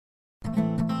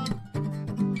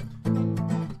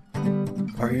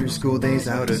Are your school days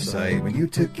out of sight? When you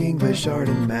took English, art,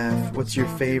 and math, what's your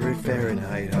favorite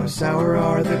Fahrenheit? How sour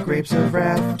are the grapes of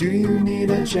wrath? Do you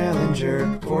need a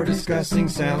challenger for discussing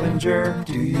Salinger?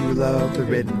 Do you love the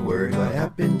written word? What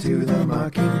happened to the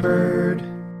mockingbird?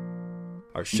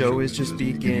 Our show is just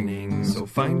beginning, so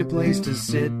find a place to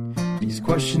sit. These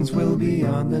questions will be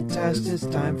on the test. It's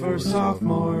time for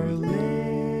Sophomore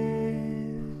Lit.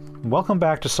 Welcome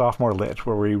back to Sophomore Lit,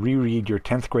 where we reread your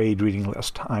 10th grade reading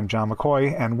list. I'm John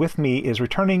McCoy, and with me is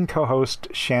returning co-host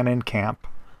Shannon Camp.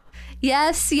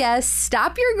 Yes,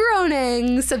 stop your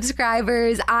groaning,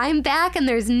 subscribers. I'm back, and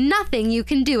there's nothing you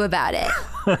can do about it.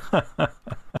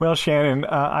 Well, Shannon,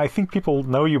 I think people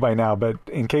know you by now, but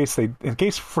in case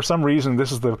for some reason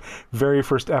this is the very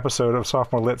first episode of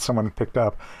Sophomore Lit someone picked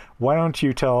up, why don't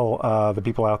you tell the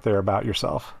people out there about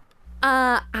yourself?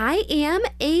 I am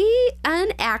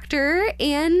an actor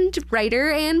and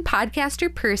writer and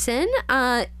podcaster person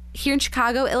here in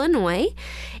Chicago, Illinois.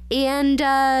 And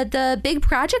the big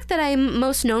project that I'm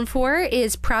most known for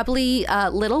is probably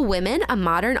Little Women, a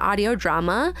modern audio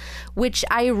drama, which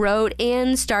I wrote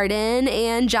and starred in,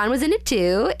 and John was in it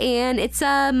too. And it's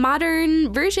a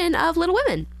modern version of Little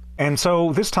Women. And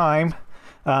so this time,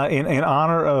 in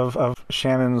honor of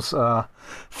Shannon's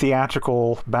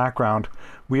theatrical background,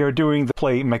 we are doing the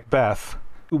play Macbeth.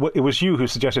 It was you who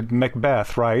suggested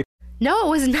Macbeth, right? No, it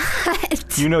was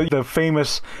not. You know the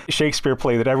famous Shakespeare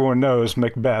play that everyone knows,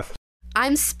 Macbeth.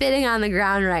 I'm spitting on the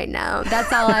ground right now.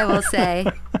 That's all I will say.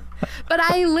 But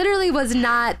I literally was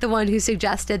not the one who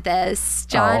suggested this.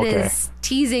 John is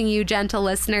teasing you, gentle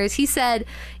listeners. He said,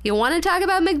 you want to talk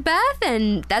about Macbeth?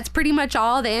 And that's pretty much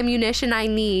all the ammunition I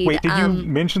need. Wait, did you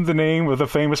mention the name of the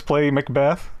famous play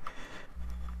Macbeth?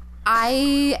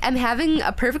 I am having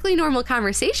a perfectly normal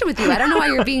conversation with you. I don't know why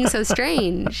you're being so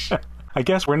strange. I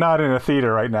guess we're not in a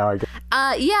theater right now, I guess.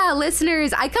 Yeah,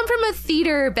 listeners, I come from a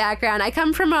theater background. I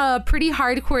come from a pretty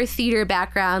hardcore theater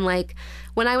background. Like,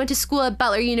 when I went to school at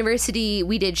Butler University,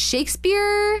 we did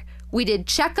Shakespeare, we did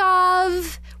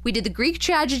Chekhov, we did the Greek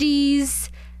tragedies.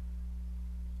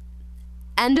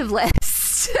 End of list.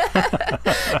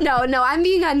 No, I'm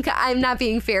not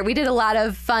being fair. We did a lot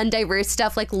of fun, diverse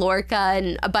stuff like Lorca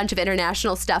and a bunch of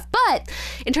international stuff. But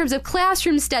in terms of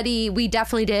classroom study, we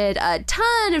definitely did a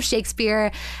ton of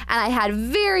Shakespeare. And I had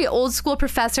very old school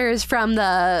professors from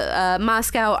the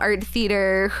Moscow Art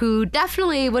Theater who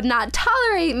definitely would not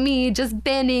tolerate me just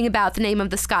bandying about the name of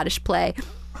the Scottish play.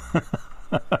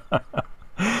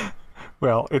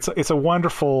 Well, it's a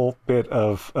wonderful bit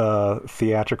of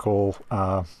theatrical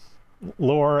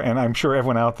lore, and I'm sure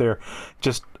everyone out there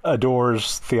just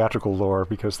adores theatrical lore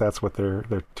because that's what they're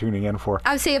tuning in for.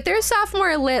 I would say if they're a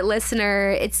Sophomore Lit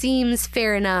listener, it seems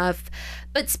fair enough.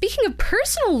 But speaking of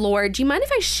personal lore, do you mind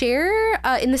if I share,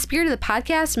 in the spirit of the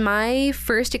podcast, my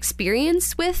first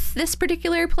experience with this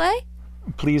particular play?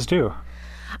 Please do.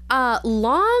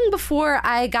 Long before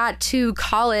I got to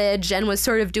college and was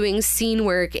sort of doing scene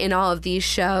work in all of these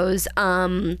shows,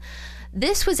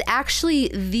 this was actually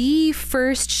the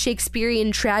first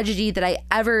Shakespearean tragedy that I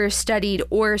ever studied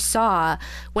or saw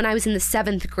when I was in the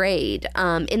 7th grade.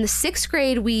 In the 6th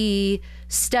grade, we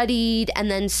studied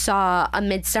and then saw A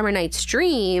Midsummer Night's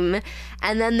Dream,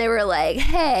 and then they were like,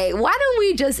 hey, why don't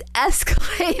we just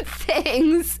escalate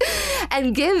things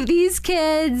and give these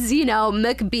kids,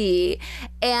 Macbeth?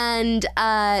 And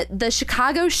the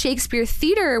Chicago Shakespeare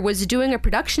Theater was doing a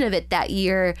production of it that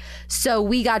year, so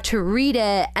we got to read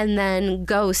it and then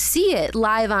go see it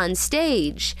live on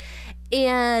stage.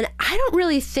 And I don't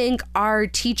really think our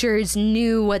teachers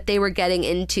knew what they were getting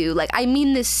into. Like, I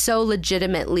mean this so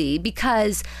legitimately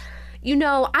because, I'm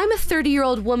a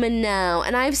 30-year-old woman now,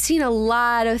 and I've seen a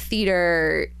lot of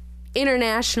theater,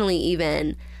 internationally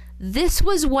even. This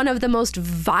was one of the most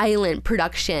violent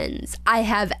productions I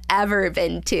have ever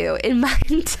been to in my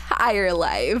entire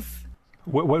life.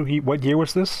 What year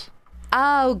was this?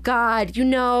 Oh, God.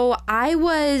 I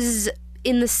was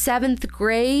in the 7th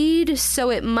grade, so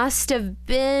it must have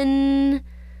been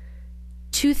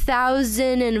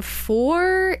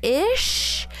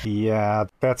 2004-ish. Yeah,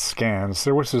 that scans.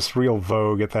 There was this real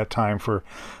vogue at that time for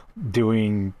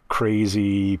doing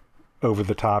crazy,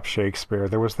 over-the-top Shakespeare.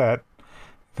 There was that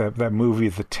movie,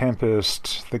 The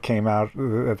Tempest, that came out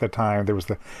at the time. There was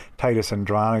the Titus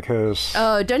Andronicus.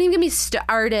 Oh, don't even get me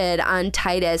started on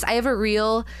Titus. I have a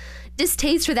real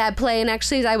distaste for that play, and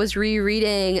actually as I was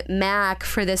rereading Mac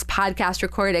for this podcast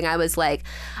recording, I was like,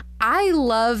 I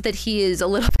love that he is a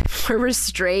little bit more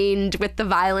restrained with the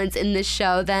violence in this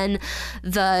show than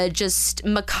the just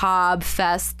macabre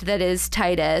fest that is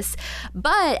Titus.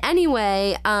 But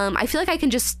anyway, I feel like I can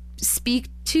just speak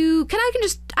to? I can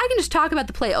just talk about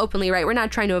the play openly, right? We're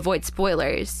not trying to avoid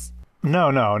spoilers. No.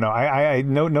 I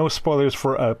no spoilers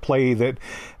for a play that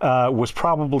was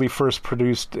probably first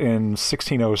produced in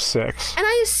 1606. And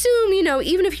I assume,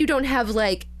 even if you don't have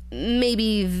like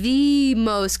maybe the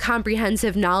most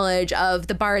comprehensive knowledge of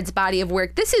the Bard's body of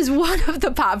work, this is one of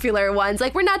the popular ones.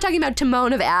 Like, we're not talking about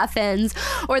Timon of Athens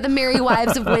or the Merry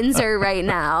Wives of Windsor right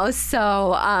now.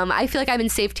 So I feel like I'm in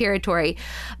safe territory.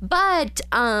 But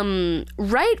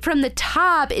right from the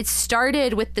top, it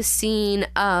started with the scene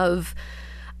of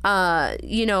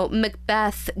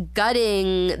Macbeth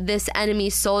gutting this enemy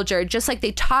soldier, just like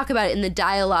they talk about it in the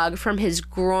dialogue, from his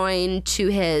groin to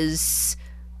his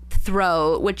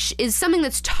throat, which is something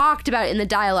that's talked about in the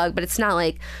dialogue, but it's not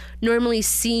like normally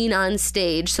seen on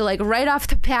stage. So like right off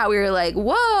the bat, we were like,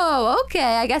 whoa,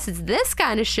 okay, I guess it's this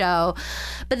kind of show.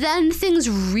 But then things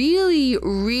really,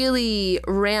 really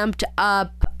ramped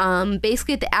up,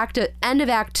 basically at the end of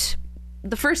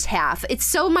the first half. It's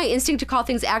so my instinct to call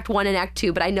things Act 1 and Act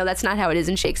 2, but I know that's not how it is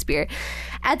in Shakespeare.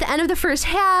 At the end of the first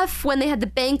half, when they had the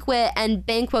banquet and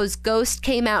Banquo's ghost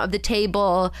came out of the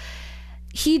table,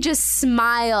 he just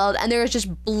smiled and there was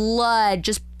just blood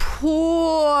just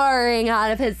pouring out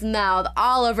of his mouth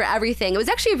all over everything. It was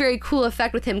actually a very cool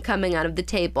effect with him coming out of the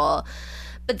table.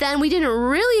 But then we didn't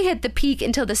really hit the peak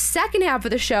until the second half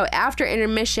of the show, after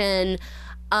intermission,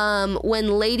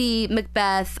 when Lady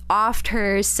Macbeth offed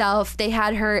herself. They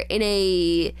had her in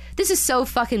this is so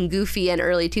fucking goofy and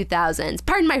early 2000s.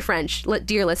 Pardon my French,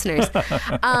 dear listeners.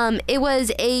 It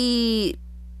was a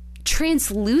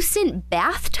translucent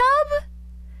bathtub,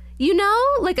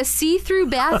 like a see-through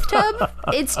bathtub.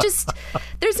 It's just,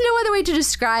 there's no other way to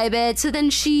describe it. So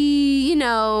then she,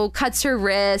 cuts her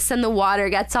wrists and the water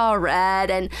gets all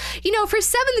red. And, for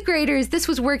 7th graders, this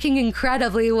was working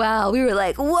incredibly well. We were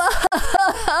like, whoa,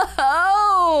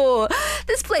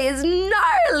 this play is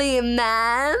gnarly,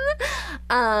 man.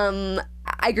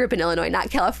 I grew up in Illinois,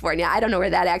 not California. I don't know where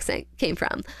that accent came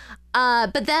from.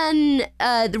 But then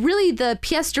really the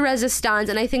pièce de résistance,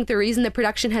 and I think the reason the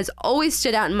production has always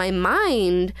stood out in my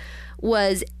mind,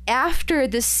 was after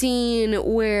the scene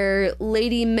where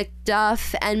Lady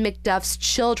Macduff and Macduff's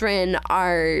children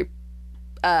are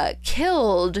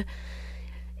killed.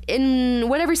 In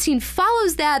whatever scene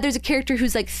follows that, there's a character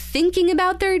who's like thinking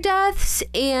about their deaths,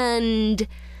 and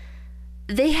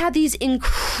they had these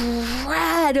incredibly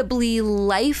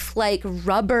lifelike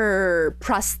rubber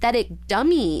prosthetic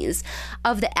dummies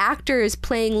of the actors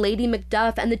playing Lady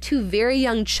Macduff and the two very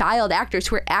young child actors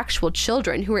who are actual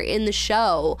children who were in the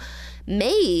show,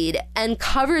 made, and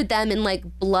covered them in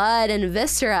like blood and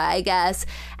viscera, I guess,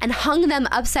 and hung them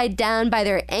upside down by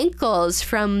their ankles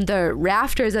from the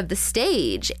rafters of the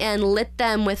stage and lit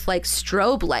them with like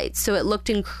strobe lights, so it looked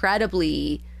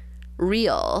incredibly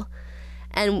real.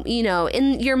 And, in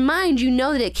your mind,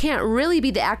 that it can't really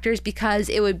be the actors because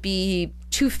it would be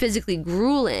too physically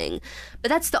grueling. But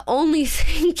that's the only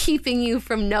thing keeping you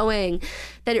from knowing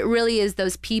that it really is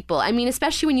those people. I mean,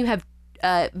 especially when you have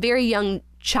very young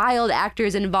child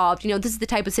actors involved. This is the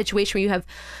type of situation where you have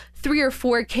 3 or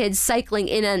 4 kids cycling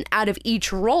in and out of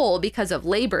each role because of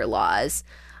labor laws.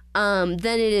 Then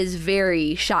it is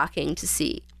very shocking to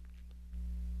see.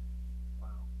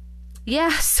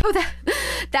 Yeah, so that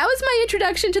was my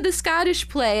introduction to the Scottish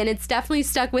play, and it's definitely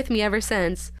stuck with me ever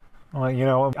since.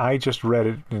 Well, I just read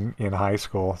it in high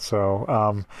school, so...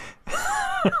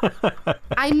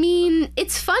 I mean,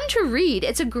 it's fun to read.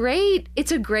 It's a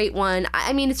great one.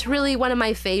 I mean, it's really one of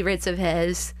my favorites of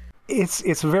his.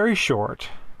 It's very short.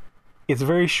 It's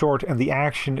very short, and the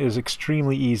action is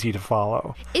extremely easy to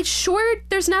follow. It's short.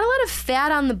 There's not a lot of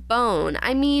fat on the bone.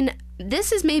 I mean,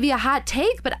 this is maybe a hot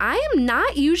take, but I am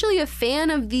not usually a fan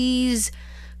of these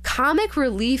comic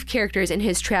relief characters in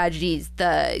his tragedies.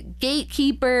 The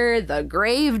gatekeeper, the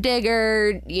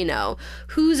gravedigger,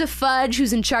 who's a fudge,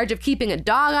 who's in charge of keeping a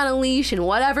dog on a leash in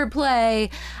whatever play.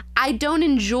 I don't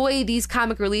enjoy these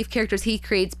comic relief characters he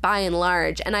creates by and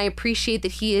large, and I appreciate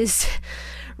that he is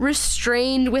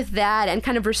restrained with that, and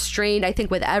kind of restrained, I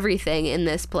think, with everything in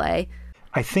this play.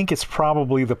 I think it's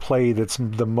probably the play that's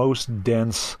the most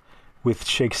dense with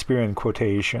Shakespearean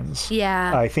quotations.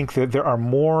 Yeah. I think that there are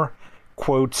more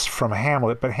quotes from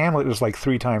Hamlet, but Hamlet is like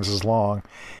 3 times as long.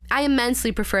 I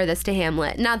immensely prefer this to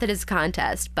Hamlet. Not that it's a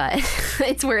contest, but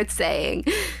it's worth saying.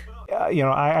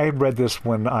 I read this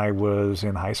when I was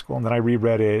in high school, and then I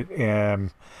reread it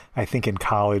I think in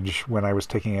college when I was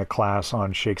taking a class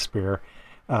on Shakespeare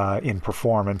in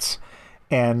performance.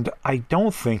 And I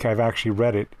don't think I've actually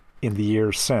read it in the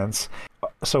years since.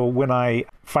 So when I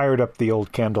fired up the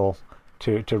old Kindle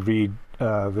to read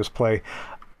this play,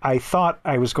 I thought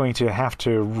I was going to have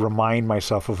to remind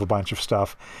myself of a bunch of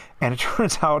stuff, and it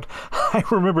turns out I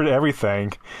remembered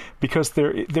everything, because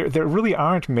there really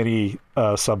aren't many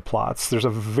subplots. There's a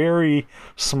very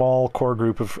small core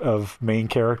group of main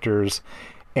characters,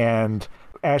 and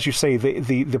as you say,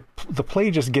 the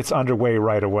play just gets underway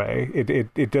right away.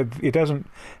 It doesn't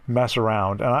mess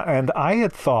around, and I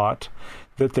had thought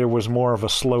that there was more of a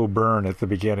slow burn at the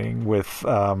beginning with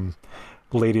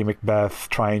Lady Macbeth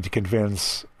trying to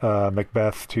convince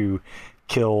Macbeth to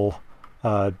kill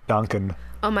Duncan.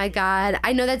 Oh my God.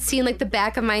 I know that scene like the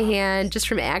back of my hand just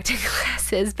from acting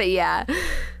classes, but yeah.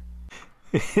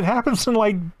 It happens in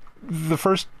like the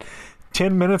first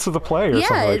 10 minutes of the play or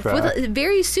something like that.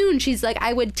 Very soon she's like,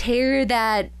 I would tear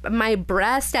my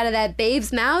breast out of that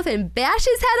babe's mouth and bash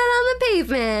his head out on the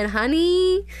pavement,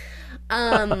 honey.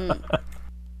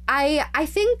 I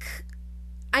think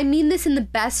I mean this in the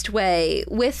best way.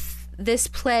 With this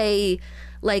play,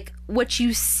 like, what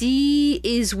you see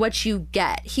is what you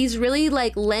get. He's really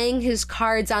like laying his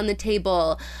cards on the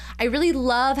table. I really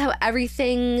love how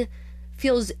everything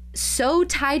feels so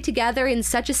tied together in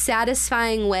such a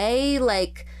satisfying way.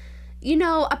 Like, you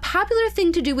know, a popular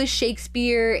thing to do with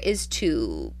Shakespeare is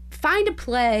to find a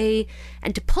play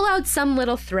and to pull out some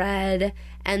little thread,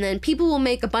 and then people will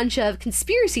make a bunch of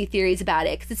conspiracy theories about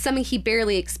it because it's something he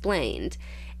barely explained.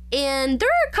 And there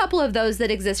are a couple of those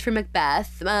that exist for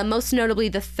Macbeth, most notably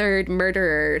the third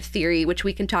murderer theory, which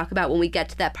we can talk about when we get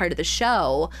to that part of the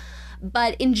show.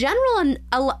 But in general,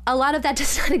 a lot of that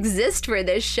does not exist for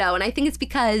this show. And I think it's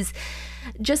because,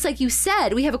 just like you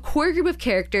said, we have a core group of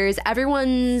characters.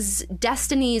 Everyone's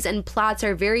destinies and plots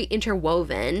are very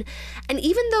interwoven. And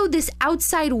even though this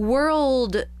outside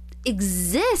world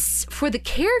exists for the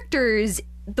characters,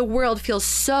 the world feels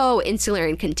so insular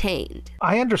and contained.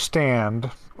 I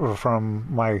understand from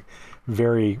my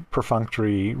very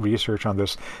perfunctory research on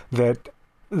this that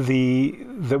the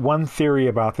one theory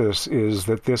about this is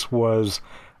that this was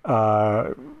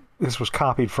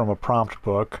copied from a prompt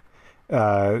book,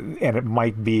 and it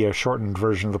might be a shortened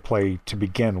version of the play to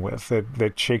begin with.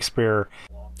 That Shakespeare.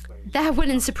 That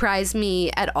wouldn't surprise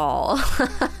me at all.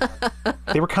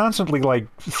 They were constantly like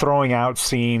throwing out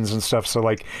scenes and stuff. So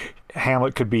like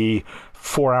Hamlet could be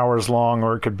 4 hours long,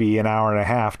 or it could be an hour and a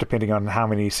half, depending on how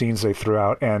many scenes they threw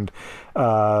out. And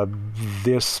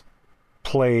this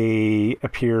play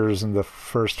appears in the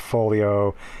first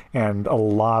folio, and a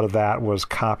lot of that was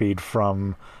copied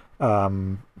from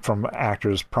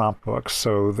actors' prompt books.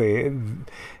 So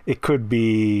it could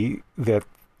be that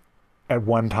at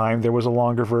one time there was a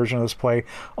longer version of this play,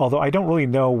 although I don't really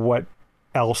know what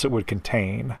else it would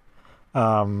contain,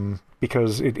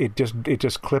 because it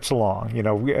just clips along. You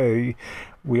know,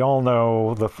 we all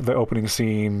know the opening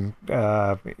scene.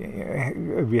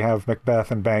 We have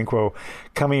Macbeth and Banquo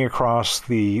coming across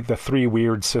the three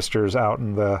weird sisters out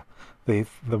in the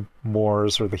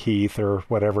moors or the heath or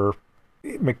whatever.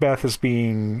 Macbeth is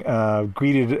being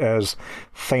greeted as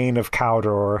Thane of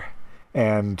Cawdor,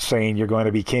 and saying, you're going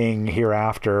to be king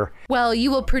hereafter. Well,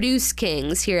 you will produce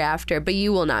kings hereafter, but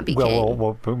you will not be king.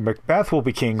 Well, Macbeth will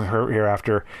be king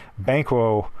hereafter.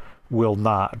 Banquo will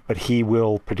not, but he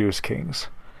will produce kings.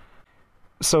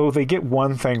 So they get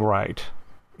one thing right.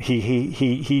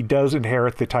 He does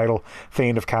inherit the title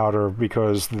Thane of Cawdor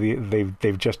because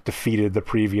they've just defeated the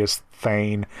previous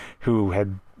Thane who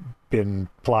had been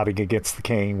plotting against the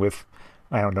king with,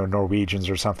 I don't know, Norwegians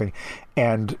or something.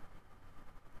 And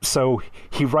so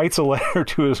he writes a letter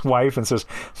to his wife and says,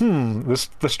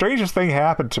 the strangest thing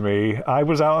happened to me. I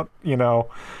was out,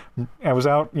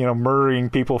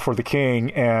 murdering people for the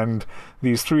king, and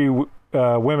these three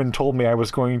women told me I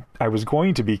was going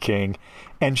to be king,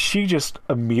 and she just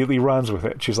immediately runs with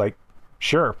it. She's like,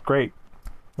 sure, great.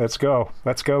 Let's go,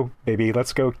 baby.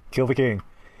 Let's go kill the king.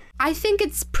 I think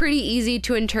it's pretty easy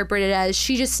to interpret it as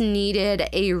she just needed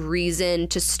a reason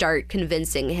to start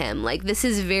convincing him. Like, this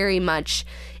is very much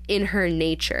in her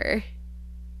nature.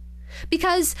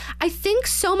 Because I think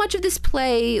so much of this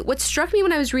play, what struck me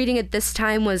when I was reading it this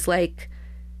time was like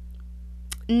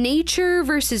nature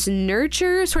versus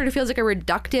nurture. Sort of feels like a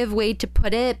reductive way to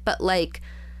put it, but like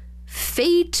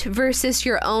fate versus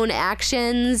your own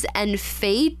actions, and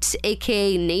fate,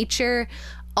 aka nature,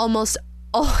 almost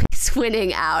always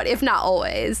winning out, if not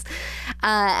always.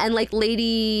 And like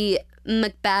Lady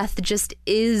Macbeth just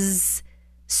is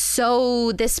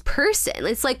so this person.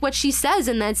 It's like what she says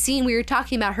in that scene we were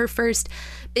talking about, her first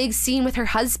big scene with her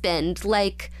husband,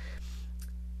 like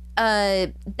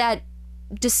that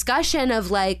discussion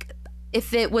of like,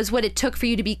 if it was what it took for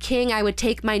you to be king, I would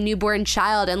take my newborn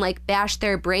child and like bash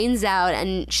their brains out.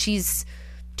 And she's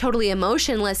totally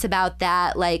emotionless about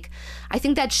that. Like, I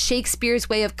think that's Shakespeare's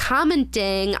way of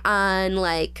commenting on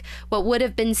like what would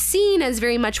have been seen as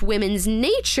very much women's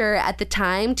nature at the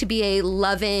time, to be a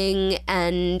loving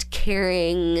and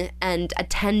caring and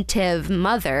attentive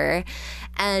mother.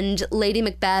 And Lady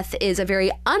Macbeth is a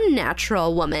very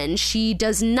unnatural woman. She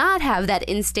does not have that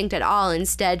instinct at all.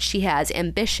 Instead, she has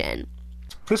ambition.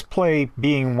 This play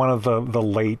being one of the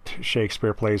late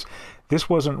Shakespeare plays, this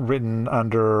wasn't written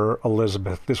under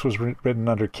Elizabeth. This was written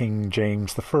under King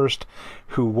James I,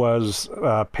 who was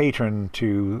patron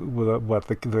to what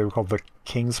they were called the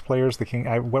King's Players.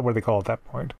 What were they called at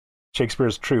that point?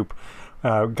 Shakespeare's troupe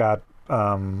got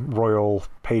royal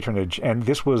patronage, and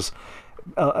this was.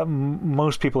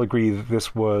 Most people agree that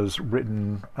this was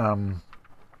written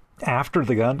after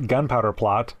the gunpowder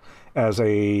plot as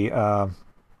a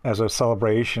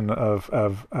celebration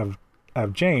of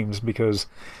James, because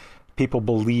people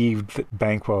believed that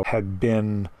Banquo had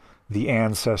been the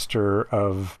ancestor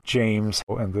of James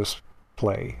in this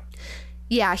play.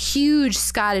 Yeah, huge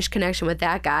Scottish connection with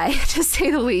that guy, to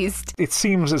say the least. It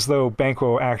seems as though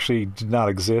Banquo actually did not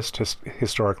exist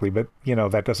historically, but,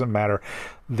 that doesn't matter.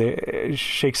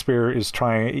 Shakespeare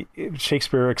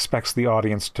expects the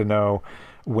audience to know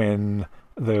when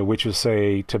the witches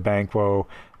say to Banquo,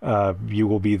 you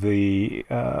will be the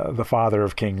father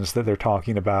of kings, that they're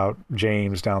talking about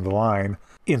James down the line.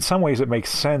 In some ways, it makes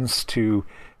sense to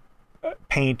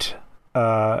paint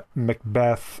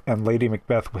Macbeth and Lady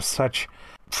Macbeth with such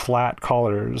flat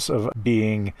colors of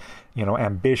being,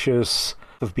 ambitious,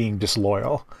 of being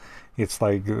disloyal. It's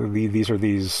like these are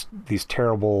these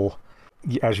terrible,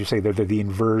 as you say, they're the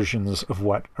inversions of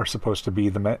what are supposed to be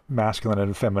the masculine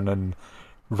and feminine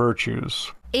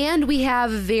virtues. And we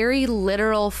have very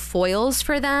literal foils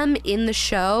for them in the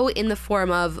show in the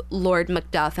form of Lord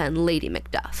Macduff and Lady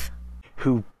Macduff,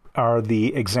 who are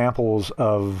the examples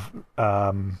of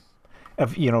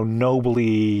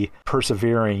nobly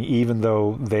persevering, even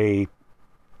though they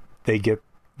get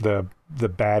the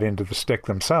bad end of the stick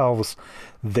themselves.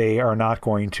 They are not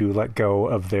going to let go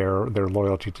of their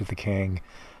loyalty to the king,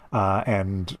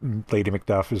 and Lady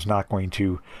Macduff is not going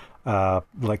to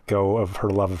let go of her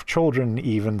love of children,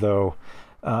 even though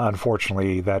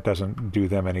unfortunately that doesn't do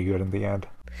them any good in the end.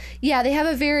 Yeah, they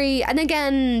have and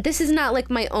again, this is not like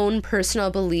my own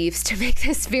personal beliefs, to make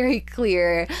this very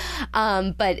clear,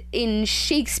 but in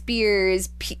Shakespeare's,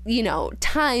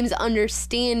 time's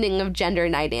understanding of gender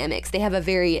dynamics, they have a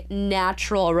very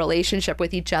natural relationship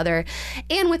with each other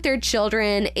and with their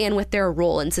children and with their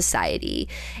role in society.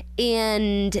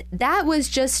 And that was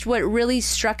just what really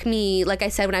struck me, like I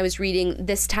said, when I was reading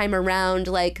this time around,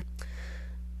 like,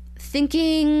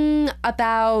 thinking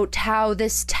about how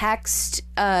this text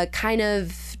kind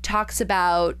of talks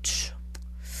about,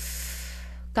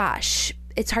 gosh,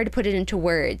 it's hard to put it into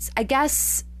words. I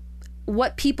guess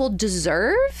what people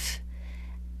deserve,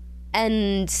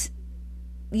 and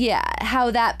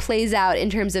how that plays out in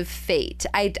terms of fate.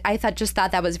 I thought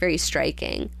that was very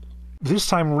striking. This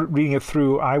time reading it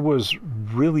through, I was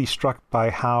really struck by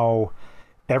how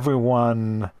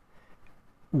everyone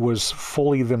was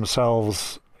fully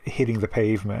themselves hitting the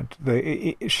pavement.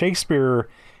 Shakespeare,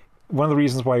 one of the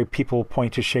reasons why people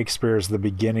point to Shakespeare as the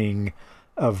beginning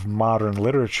of modern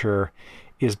literature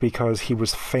is because he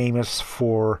was famous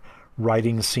for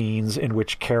writing scenes in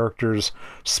which characters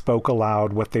spoke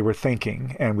aloud what they were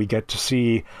thinking, and we get to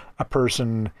see a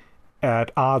person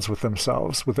at odds with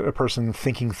themselves, with a person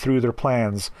thinking through their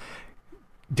plans,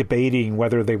 debating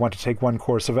whether they want to take one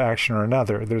course of action or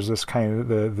another. There's this kind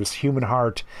of this human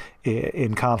heart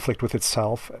in conflict with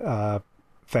itself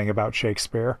thing about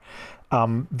Shakespeare.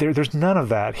 There's none of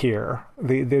that here.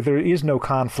 There is no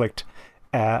conflict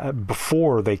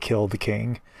before they kill the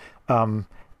king.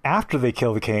 After they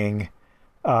kill the king,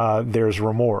 there's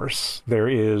remorse. There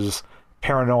is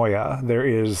paranoia. There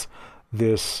is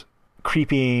this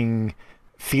creeping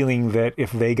feeling that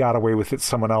if they got away with it,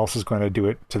 someone else is going to do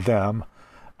it to them.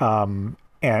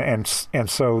 And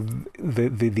so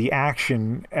the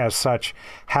action as such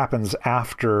happens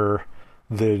after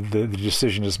the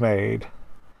decision is made.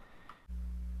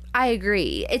 I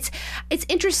agree. It's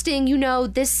interesting,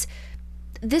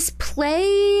 this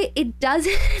play, it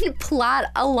doesn't plot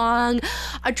along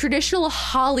a traditional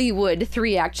Hollywood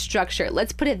 3-act structure.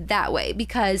 Let's put it that way,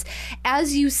 because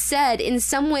as you said, in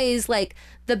some ways, like,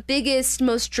 the biggest,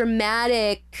 most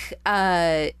dramatic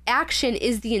action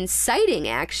is the inciting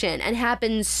action, and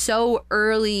happens so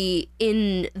early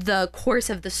in the course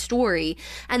of the story,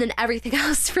 and then everything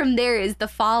else from there is the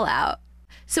fallout.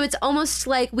 So it's almost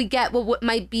like we get what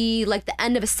might be like the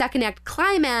end of a second act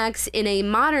climax in a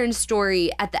modern story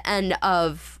at the end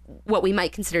of what we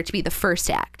might consider to be the first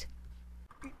act.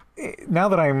 Now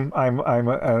that I'm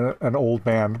an old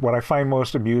man, what I find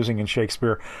most amusing in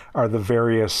Shakespeare are the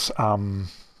various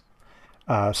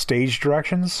stage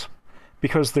directions,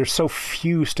 because there's so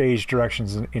few stage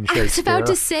directions in Shakespeare. I was about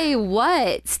to say,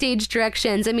 what stage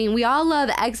directions? I mean, we all love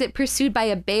Exit Pursued by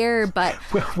a Bear, but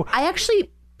I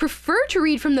actually prefer to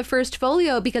read from the first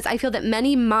folio because I feel that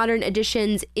many modern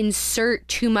editions insert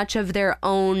too much of their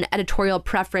own editorial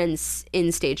preference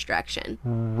in stage direction.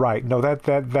 Right. No,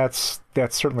 that's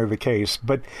certainly the case.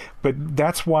 But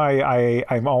that's why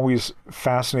I'm always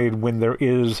fascinated when there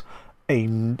is a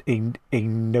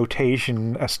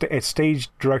notation, a stage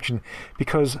direction,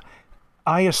 because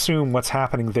I assume what's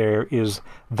happening there is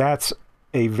that's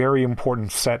a very important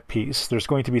set piece. There's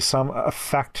going to be some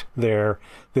effect there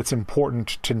that's important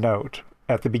to note.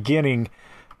 At the beginning,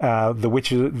 the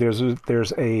witches,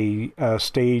 there's a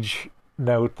stage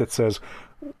note that says,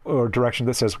 or direction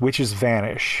that says, witches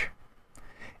vanish.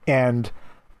 And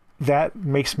that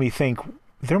makes me think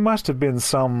there must have been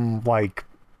some, like,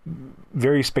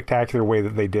 very spectacular way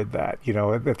that they did that. You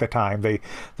know, at the time, they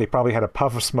probably had a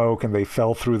puff of smoke and they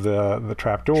fell through the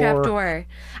trapdoor.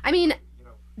 I mean,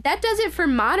 that does it for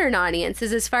modern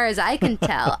audiences as far as I can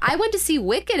tell. I went to see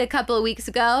Wicked a couple of weeks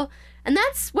ago, and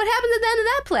that's what happens at the end of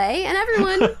that play, and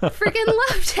everyone freaking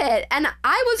loved it, and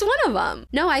I was one of them.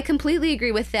 No, I completely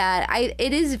agree with that.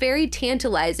 It is very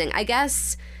tantalizing. I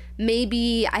guess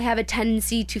maybe I have a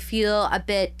tendency to feel a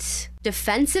bit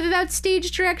defensive about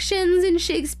stage directions in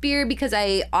Shakespeare because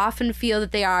I often feel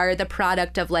that they are the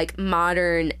product of like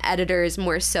modern editors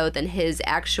more so than his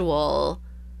actual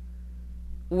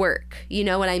work. You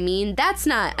know what I mean? That's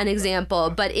not an example,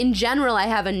 but in general I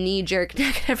have a knee-jerk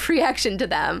negative reaction to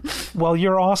them. Well,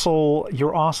 you're also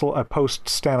a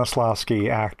post-Stanislavski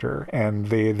actor, and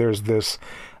there's this,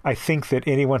 I think that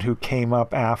anyone who came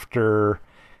up after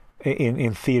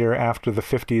in theater after the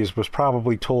 50s was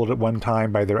probably told at one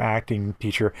time by their acting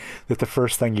teacher that the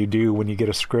first thing you do when you get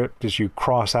a script is you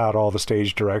cross out all the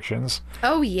stage directions.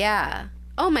 Oh yeah.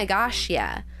 Oh my gosh,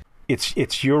 yeah.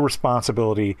 It's your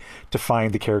responsibility to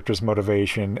find the character's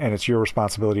motivation, and it's your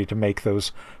responsibility to make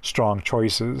those strong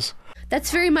choices. That's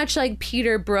very much like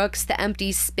Peter Brook's The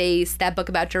Empty Space, that book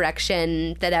about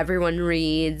direction that everyone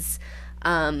reads.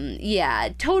 Yeah,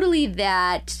 totally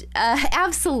that.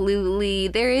 Absolutely,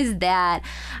 there is that.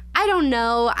 I don't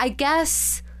know, I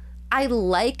guess I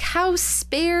like how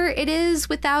spare it is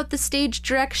without the stage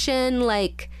direction.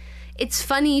 Like, it's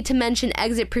funny to mention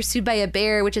Exit Pursued by a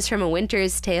Bear, which is from A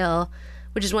Winter's Tale,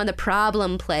 which is one of the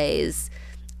problem plays.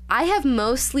 I have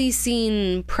mostly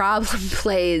seen problem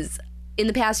plays in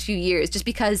the past few years just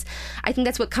because I think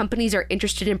that's what companies are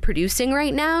interested in producing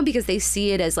right now, because they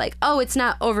see it as like, oh, it's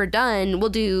not overdone.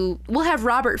 We'll have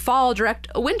Robert Fall direct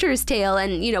A Winter's Tale,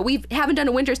 and you know, we haven't done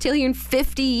A Winter's Tale here in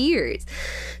 50 years.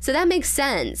 So that makes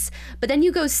sense. But then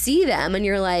you go see them and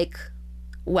you're like,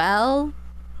 well,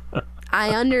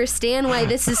 I understand why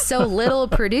this is so little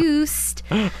produced.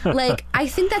 Like, I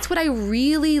think that's what I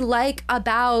really like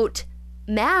about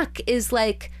Mac is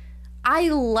like, I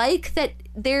like that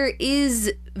there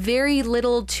is very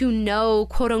little to no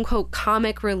quote unquote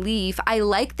comic relief. I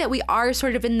like that we are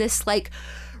sort of in this like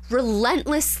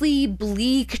relentlessly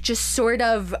bleak, just sort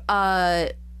of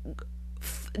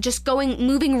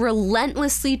moving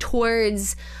relentlessly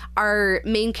towards our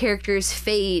main character's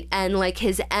fate and like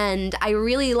his end. I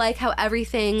really like how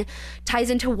everything ties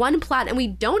into one plot and we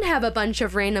don't have a bunch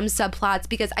of random subplots,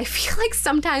 because I feel like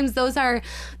sometimes those are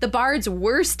the bard's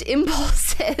worst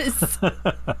impulses.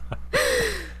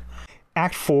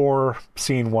 Act 4,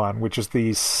 Scene 1, which is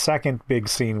the second big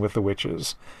scene with the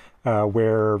witches,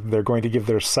 where they're going to give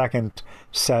their second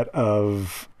set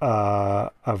of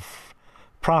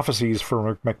prophecies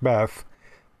for Macbeth.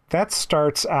 That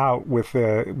starts out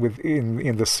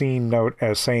in the scene note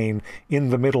as saying, "In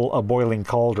the middle, a boiling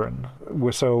cauldron."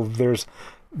 So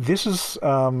this is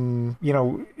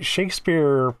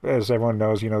Shakespeare, as everyone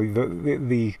knows,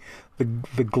 the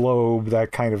Globe,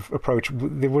 that kind of approach.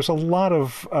 There was a lot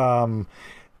of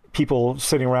people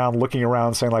sitting around, looking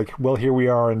around, saying like, "Well, here we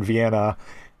are in Vienna,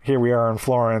 here we are in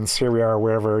Florence, here we are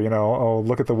wherever, oh,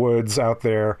 look at the woods out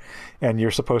there," and you're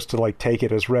supposed to like take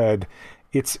it as read.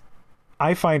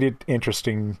 I find it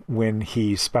interesting when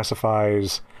he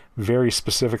specifies very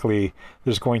specifically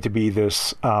there's going to be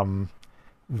this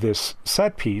this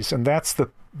set piece, and that's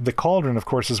the cauldron, of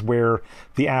course, is where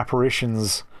the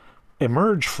apparitions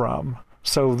emerge from.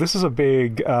 So this is a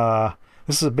big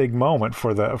this is a big moment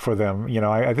for them. You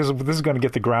know, this is going to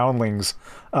get the groundlings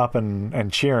up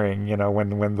and cheering. You know,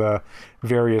 when the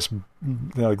various,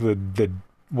 like the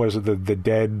what is it, the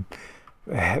dead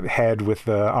head with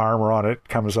the armor on it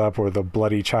comes up, or the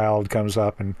bloody child comes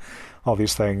up, and all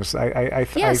these things.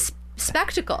 Yes,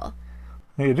 spectacle.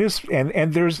 It is,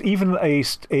 and there's even a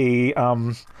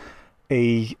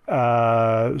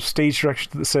stage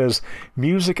direction that says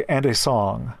music and a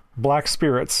song, black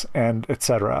spirits, and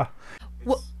etc.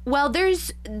 Well,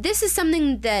 this is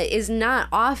something that is not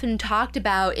often talked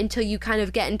about until you kind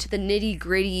of get into the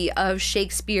nitty-gritty of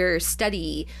Shakespeare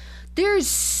study. There's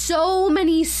so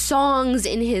many songs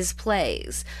in his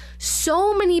plays.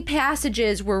 So many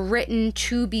passages were written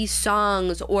to be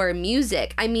songs or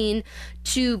music. I mean,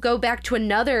 to go back to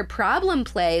another problem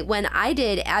play, when I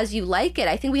did As You Like It,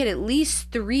 I think we had at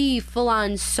least 3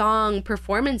 full-on song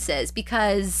performances,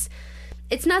 because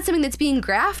it's not something that's being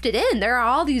grafted in. There are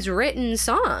all these written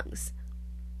songs.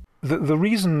 The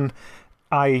reason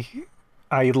I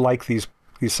like these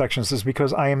sections is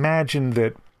because I imagine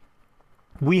that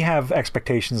we have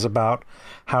expectations about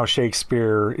how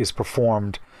Shakespeare is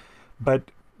performed, but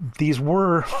these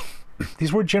were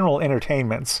general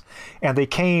entertainments, and they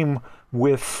came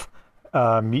with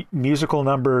musical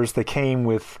numbers. They came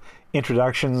with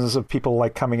introductions of people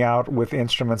like coming out with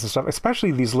instruments and stuff.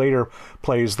 Especially these later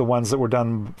plays, the ones that were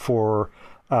done for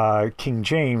King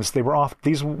James,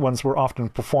 these ones were often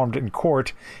performed in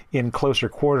court in closer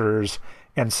quarters.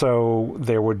 And so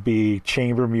there would be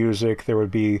chamber music, there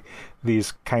would be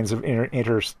these kinds of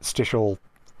interstitial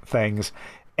things.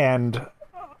 And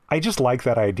I just like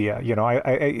that idea. You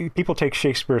know, people take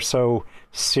Shakespeare so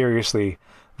seriously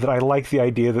that I like the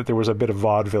idea that there was a bit of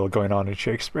vaudeville going on in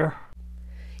Shakespeare.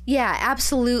 Yeah,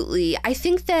 absolutely. I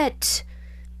think that,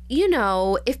 you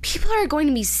know, if people are going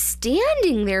to be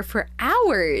standing there for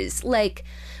hours, like,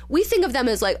 we think of them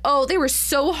as like, oh, they were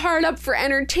so hard up for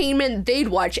entertainment, they'd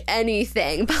watch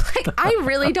anything. But like, I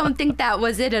really don't think that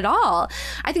was it at all.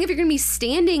 I think if you're going to be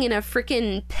standing in a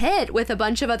freaking pit with a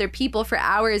bunch of other people for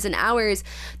hours and hours,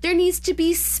 there needs to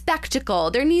be spectacle.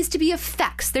 There needs to be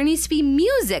effects. There needs to be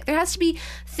music. There has to be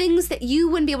things that you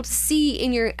wouldn't be able to see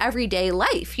in your everyday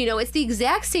life. You know, it's the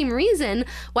exact same reason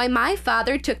why my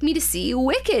father took me to see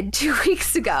Wicked 2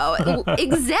 weeks ago.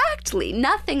 Exactly.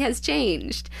 Nothing has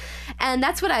changed. And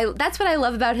that's what I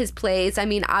love about his plays. I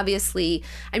mean, obviously,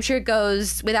 I'm sure it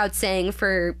goes without saying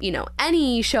for, you know,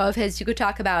 any show of his you could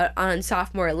talk about on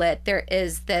Sophomore Lit, there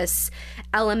is this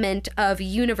element of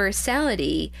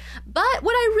universality. But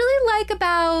what I really like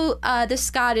about the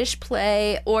Scottish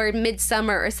play or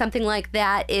Midsummer or something like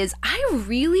that is I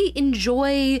really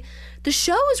enjoy the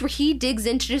shows where he digs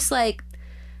into just like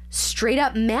straight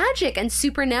up magic and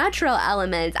supernatural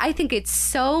elements. I think it's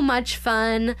so much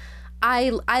fun.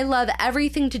 I love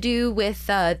everything to do with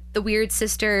the Weird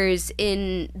Sisters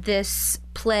in this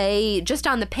play just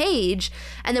on the page,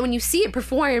 and then when you see it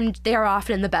performed, they are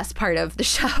often the best part of the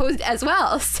show as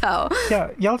well. So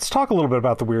yeah, let's talk a little bit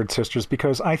about the Weird Sisters,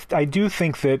 because I do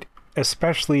think that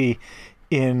especially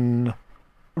in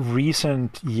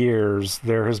recent years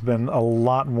there has been a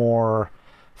lot more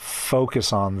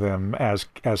focus on them as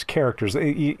characters.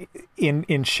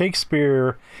 In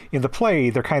Shakespeare, in the play,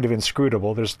 they're kind of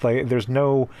inscrutable. There's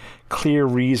no clear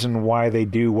reason why they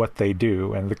do what they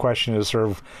do, and the question is sort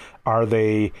of, are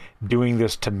they doing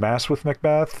this to mess with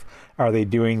Macbeth? Are they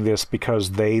doing this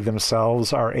because they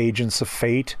themselves are agents of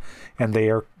fate, and they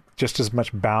are just as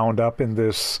much bound up in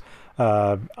this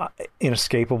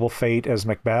inescapable fate as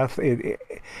Macbeth?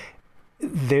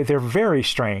 They're very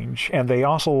strange, and they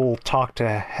also talk to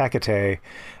Hecate,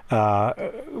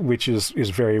 which is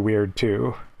very weird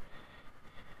too.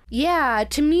 Yeah,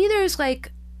 to me there's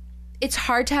like, it's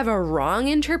hard to have a wrong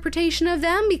interpretation of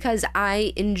them because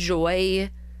I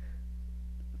enjoy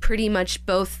pretty much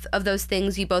both of those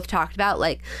things you both talked about.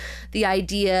 Like, the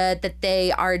idea that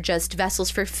they are just vessels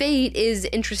for fate is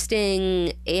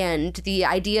interesting, and the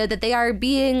idea that they are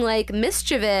being like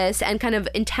mischievous and kind of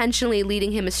intentionally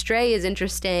leading him astray is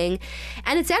interesting.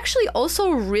 And it's actually also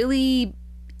really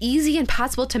easy and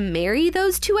possible to marry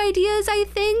those two ideas, I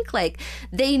think. Like,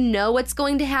 they know what's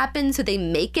going to happen, so they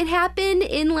make it happen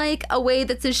in like a way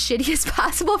that's as shitty as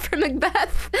possible for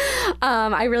Macbeth.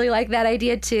 I really like that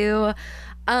idea too.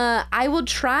 I will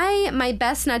try my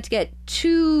best not to get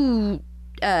too,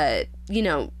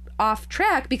 off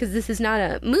track, because this is not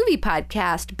a movie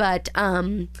podcast, but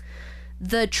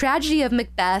the Tragedy of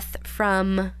Macbeth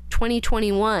from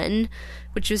 2021,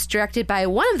 which was directed by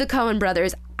one of the Coen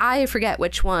brothers, I forget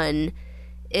which one,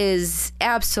 is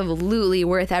absolutely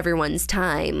worth everyone's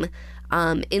time,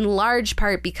 in large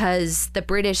part because the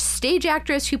British stage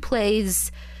actress who plays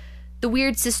the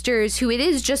Weird Sisters, who it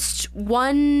is just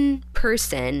one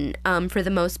person for the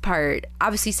most part.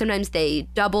 Obviously, sometimes they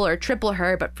double or triple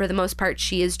her, but for the most part,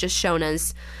 she is just shown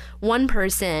as one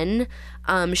person.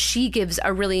 She gives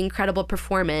a really incredible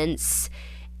performance.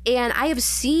 And I have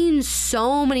seen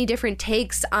so many different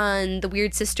takes on the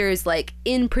Weird Sisters, like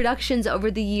in productions over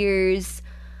the years.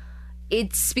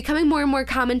 It's becoming more and more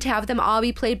common to have them all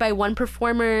be played by one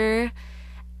performer.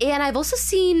 And I've also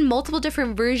seen multiple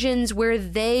different versions where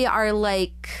they are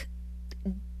like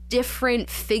different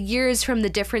figures from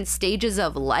the different stages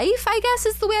of life, I guess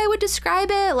is the way I would describe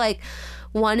it. Like,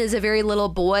 one is a very little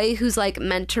boy who's like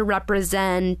meant to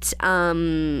represent,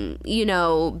 Banquo's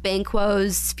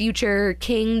future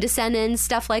king descendants,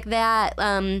 stuff like that.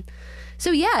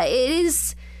 So yeah,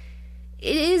 it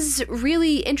is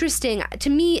really interesting. To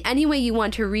me, any way you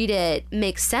want to read it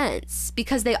makes sense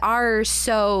because they are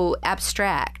so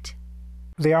abstract.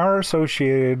 They are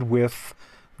associated with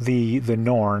the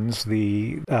Norns,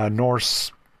 the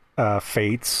Norse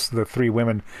fates, the three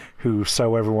women who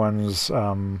sew everyone's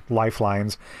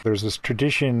lifelines. There's this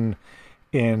tradition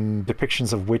in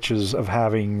depictions of witches of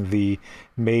having the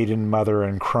maiden, mother,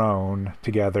 and crone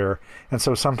together, and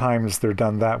so sometimes they're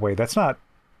done that way. That's not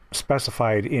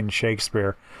specified in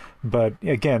Shakespeare, but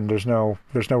again, there's no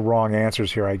wrong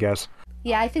answers here, I guess.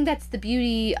 Yeah, I think that's the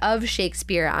beauty of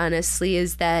Shakespeare, honestly,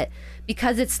 is that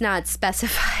because it's not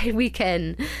specified, we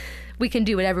can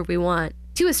do whatever we want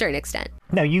to a certain extent.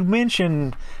 Now, you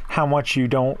mentioned how much you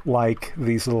don't like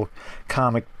these little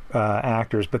comic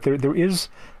actors, but there is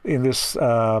in this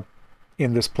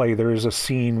play there is a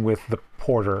scene with the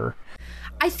porter.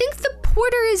 I think the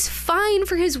porter is fine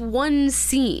for his one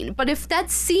scene, but if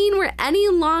that scene were any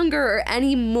longer or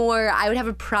any more, I would have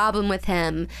a problem with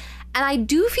him. And I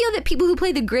do feel that people who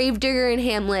play the gravedigger in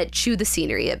Hamlet chew the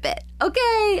scenery a bit.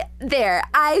 Okay, there,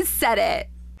 I said it.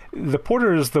 The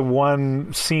porter is the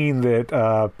one scene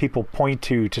that people point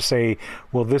to say,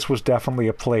 well, this was definitely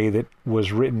a play that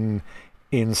was written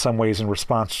in some ways in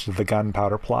response to the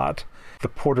gunpowder plot. The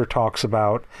porter talks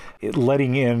about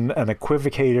letting in an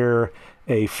equivocator,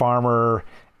 a farmer,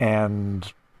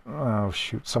 and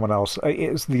someone else,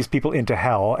 these people into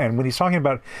hell. And when he's talking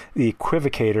about the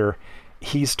equivocator,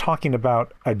 he's talking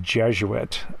about a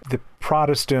Jesuit. The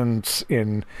Protestants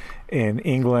in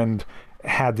England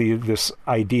had this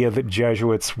idea that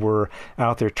Jesuits were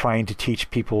out there trying to teach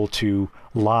people to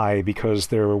lie because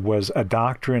there was a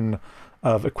doctrine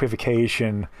of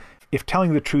equivocation. If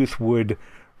telling the truth would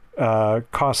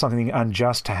cause something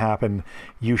unjust to happen,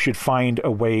 you should find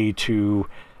a way to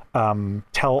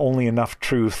tell only enough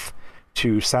truth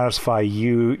to satisfy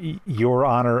your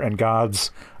honor and God's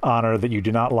honor, that you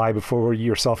do not lie before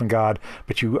yourself and God,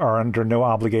 but you are under no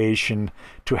obligation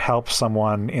to help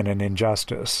someone in an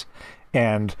injustice.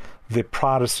 And the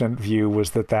Protestant view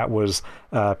was that was,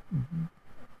 those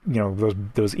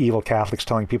evil Catholics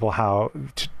telling people how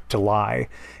to lie,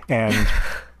 and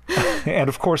and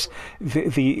of course,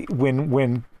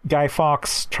 when Guy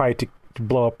Fawkes tried to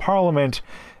blow up Parliament,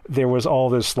 there was all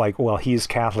this like, well, he's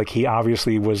Catholic, he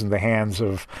obviously was in the hands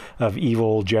of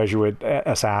evil Jesuit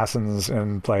assassins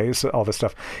and all this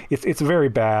stuff. It's very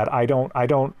bad. I don't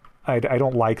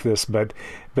like this, but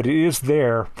it is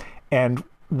there. And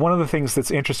one of the things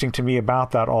that's interesting to me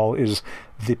about that all is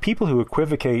the people who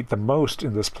equivocate the most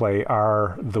in this play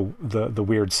are the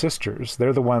Weird Sisters.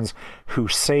 They're the ones who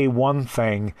say one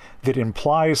thing that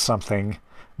implies something,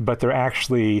 but they're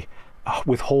actually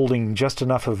withholding just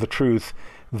enough of the truth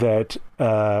that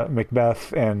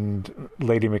Macbeth and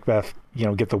Lady Macbeth,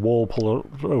 get the wool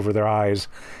pulled over their eyes,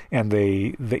 and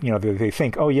they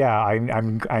think, oh yeah,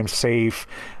 I'm safe.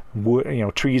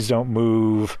 Trees don't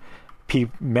move.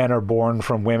 Men are born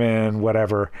from women,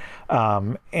 whatever.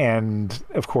 And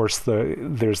of course,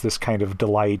 there's this kind of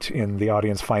delight in the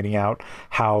audience finding out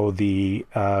how the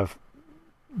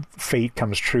fate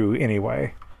comes true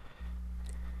anyway.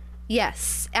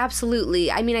 Yes,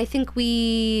 absolutely. I mean, I think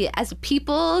we, as a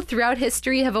people throughout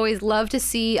history, have always loved to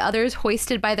see others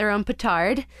hoisted by their own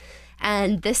petard.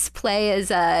 And this play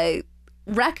is a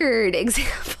record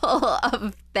example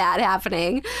of that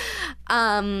happening.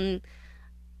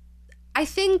 I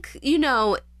think,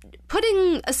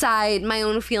 putting aside my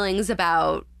own feelings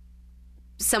about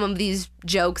some of these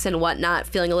jokes and whatnot,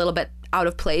 feeling a little bit out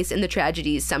of place in the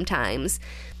tragedies sometimes,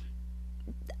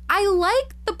 I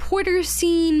like the porter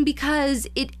scene because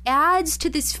it adds to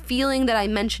this feeling that I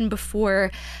mentioned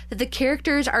before, that the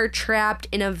characters are trapped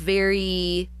in a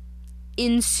very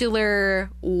insular,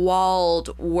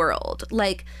 walled world.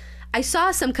 Like, I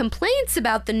saw some complaints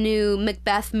about the new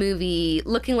Macbeth movie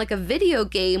looking like a video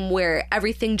game where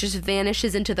everything just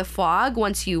vanishes into the fog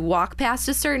once you walk past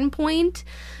a certain point.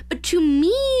 But to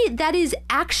me, that is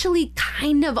actually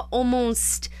kind of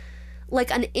almost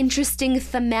like an interesting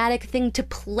thematic thing to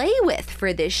play with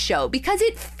for this show, because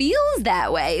it feels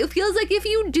that way. It feels like if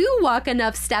you do walk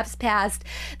enough steps past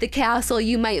the castle,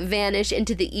 you might vanish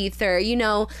into the ether. You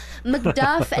know,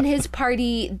 Macduff and his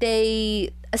party,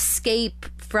 they escape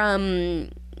from,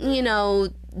 you know,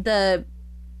 the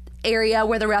area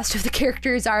where the rest of the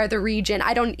characters are, the region.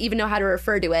 I don't even know how to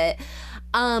refer to it.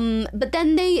 But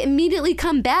then they immediately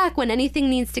come back when anything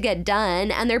needs to get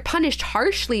done, and they're punished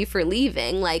harshly for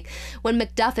leaving. Like, when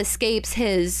Macduff escapes,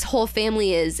 his whole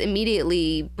family is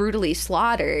immediately brutally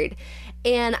slaughtered.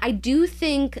 And I do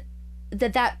think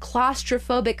that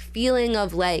claustrophobic feeling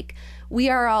of, like, we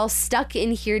are all stuck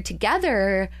in here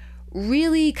together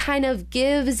really kind of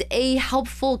gives a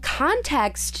helpful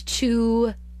context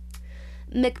to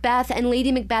Macbeth and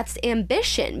Lady Macbeth's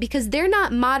ambition, because they're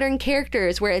not modern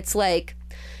characters where it's like,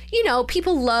 you know,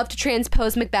 people love to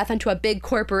transpose Macbeth onto a big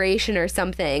corporation or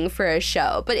something for a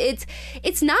show, but it's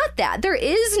not that. There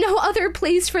is no other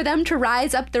place for them to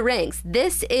rise up the ranks.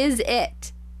 This is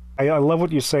it. I love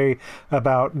what you say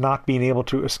about not being able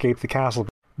to escape the castle.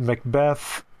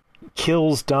 Macbeth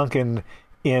kills Duncan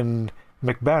in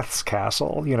Macbeth's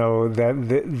castle. You know,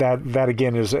 that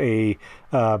again is a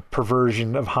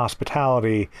perversion of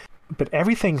hospitality. But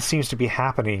everything seems to be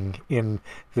happening in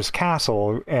this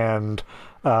castle, and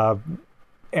the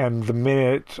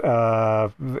minute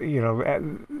that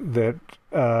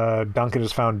Duncan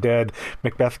is found dead,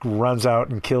 Macbeth runs out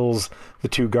and kills the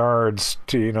two guards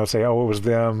to say, oh, it was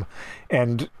them,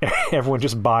 and everyone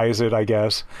just buys it, I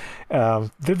guess.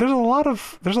 There's a lot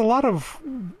of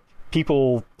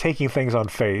people taking things on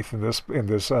faith in this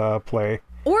play.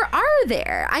 Or are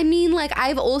there? I mean, like,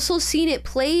 I've also seen it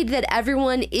played that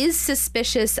everyone is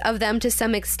suspicious of them to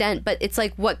some extent, but it's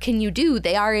like, what can you do?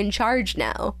 They are in charge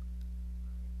now.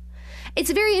 It's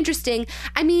very interesting.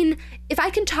 I mean, if I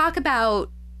can talk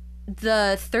about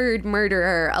the third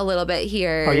murderer a little bit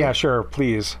here. Oh, yeah, sure,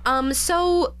 please.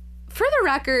 So, for the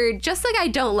record, just like I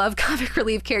don't love comic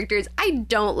relief characters, I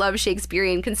don't love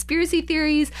Shakespearean conspiracy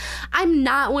theories. I'm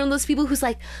not one of those people who's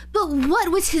like, but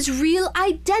what was his real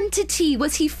identity?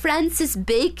 Was he Francis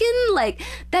Bacon? Like,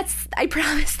 I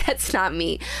promise that's not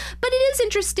me. But it is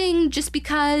interesting just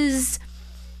because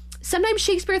sometimes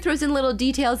Shakespeare throws in little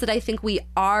details that I think we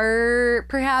are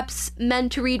perhaps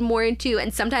meant to read more into,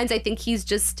 and sometimes I think he's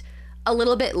just a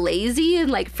little bit lazy and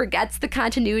like forgets the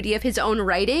continuity of his own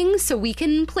writing, so we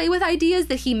can play with ideas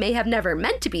that he may have never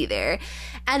meant to be there.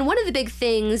 And one of the big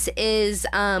things is,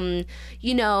 Macbeth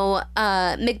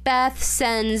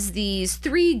sends these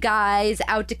 3 guys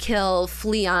out to kill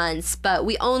Fleance, but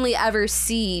we only ever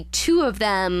see 2 of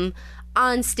them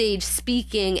on stage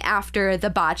speaking after the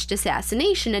botched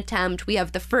assassination attempt. We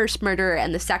have the first murderer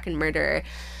and the second murderer.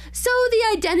 So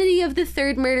the identity of the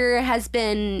third murderer has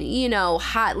been,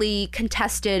 hotly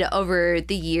contested over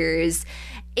the years.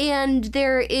 And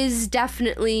there is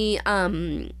definitely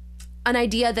an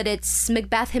idea that it's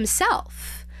Macbeth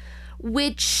himself,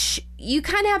 which you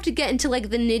kind of have to get into like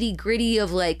the nitty gritty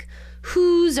of like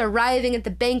who's arriving at the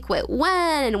banquet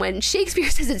when, and when Shakespeare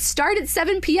says it starts at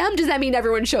 7 p.m., does that mean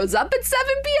everyone shows up at 7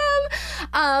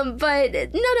 p.m.? But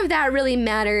none of that really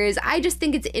matters. I just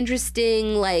think it's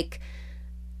interesting, like,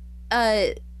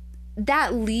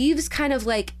 that leaves kind of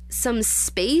like some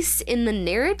space in the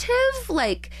narrative.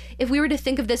 Like, if we were to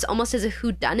think of this almost as a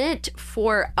whodunit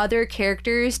for other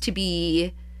characters to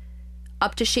be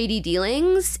up to shady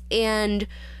dealings, and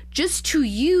just to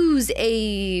use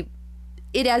it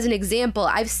as an example,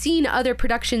 I've seen other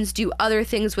productions do other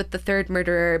things with the third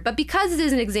murderer, but because it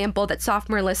is an example that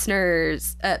sophomore lit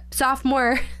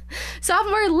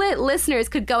listeners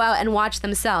could go out and watch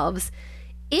themselves.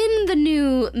 In the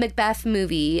new Macbeth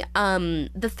movie,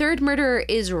 the third murderer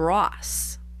is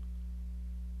Ross.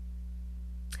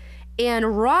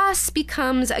 And Ross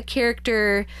becomes a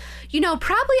character,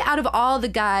 probably out of all the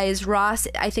guys, Ross,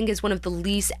 I think, is one of the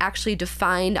least actually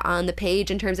defined on the page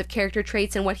in terms of character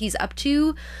traits and what he's up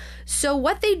to. So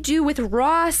what they do with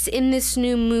Ross in this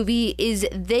new movie is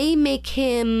they make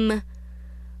him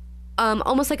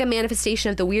almost like a manifestation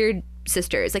of the Weird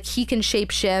Sisters. Like, he can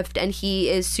shapeshift, and he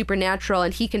is supernatural,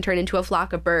 and he can turn into a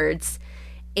flock of birds,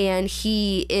 and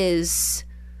he is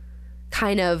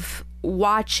kind of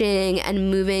watching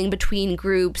and moving between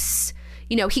groups.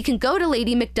 He can go to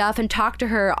Lady Macduff and talk to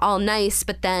her all nice,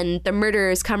 but then the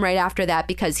murderers come right after that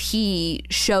because he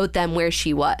showed them where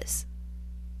she was.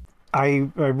 I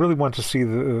really want to see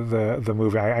the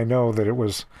movie. I know that it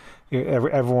was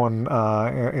everyone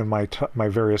in my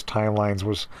various timelines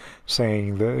was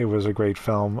saying that it was a great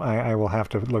film. I will have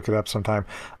to look it up sometime.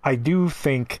 I do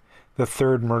think The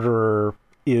Third Murderer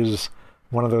is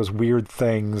one of those weird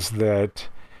things that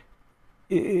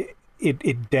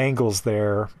it dangles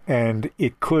there, and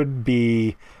it could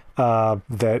be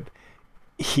that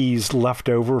he's left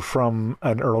over from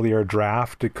an earlier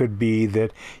draft. It could be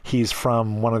that he's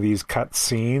from one of these cut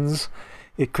scenes.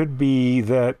 It could be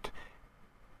that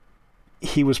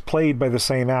he was played by the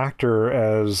same actor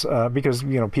as because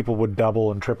people would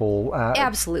double and triple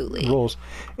absolutely roles.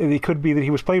 It could be that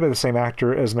he was played by the same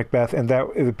actor as Macbeth, and that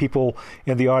the people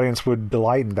in the audience would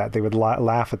delight in that. They would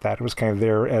laugh at that. It was kind of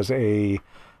there as a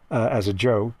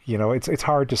joke. It's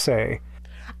hard to say.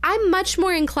 I'm much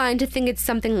more inclined to think it's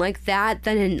something like that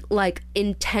than an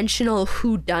intentional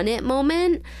whodunit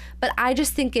moment. But I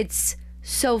just think it's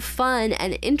so fun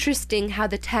and interesting how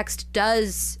the text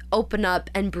does open up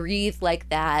and breathe like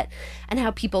that, and how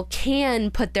people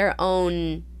can put their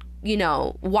own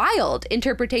wild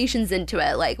interpretations into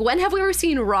it. Like, when have we ever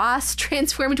seen Ross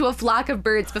transform into a flock of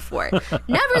birds before? Never that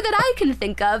I can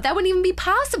think of. That wouldn't even be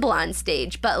possible on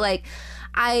stage. But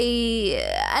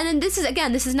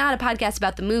this is not a podcast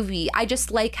about the movie. I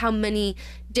just like how many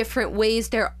different ways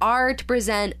there are to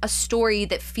present a story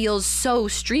that feels so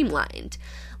streamlined.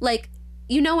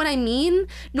 You know what I mean?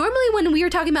 Normally when we were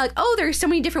talking about there's so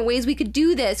many different ways we could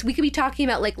do this, we could be talking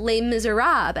about Les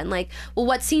Miserables and well,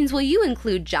 what scenes will you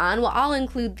include, John? Well, I'll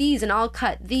include these and I'll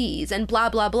cut these and blah,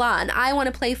 blah, blah. And I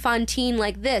want to play Fantine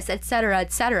like this, etc.,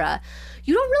 etc.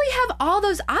 You don't really have all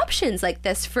those options like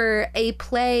this for a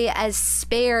play as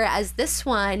spare as this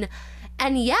one.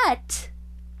 And yet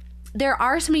there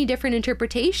are so many different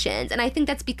interpretations. And I think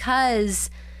that's because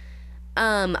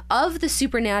of the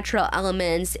supernatural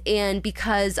elements, and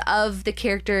because of the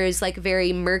characters'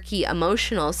 very murky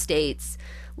emotional states,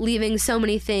 leaving so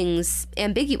many things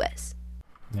ambiguous.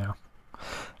 Yeah.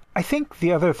 I think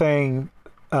the other thing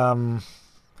that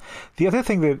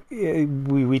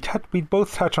we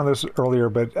both touched on this earlier,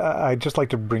 but I'd just like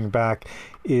to bring back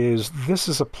is this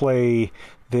is a play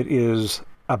that is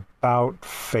about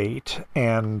fate,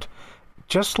 and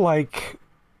just like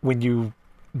when you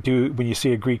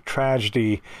see a Greek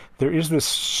tragedy, there is this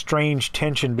strange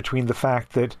tension between the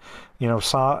fact that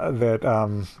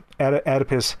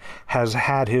Oedipus has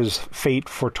had his fate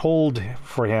foretold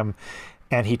for him,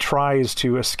 and he tries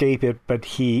to escape it, but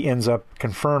he ends up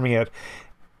confirming it.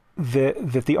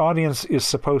 That the audience is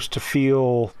supposed to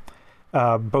feel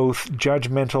both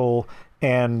judgmental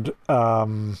and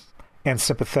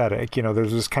sympathetic.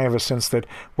 There's this kind of a sense that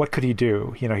what could he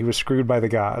do? He was screwed by the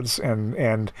gods,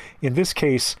 and in this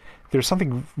case, there's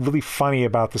something really funny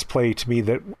about this play to me,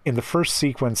 that in the first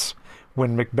sequence,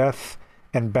 when Macbeth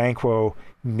and Banquo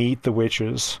meet the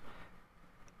witches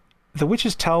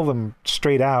tell them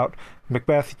straight out,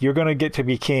 Macbeth, you're going to get to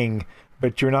be king,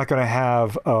 but you're not going to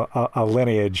have a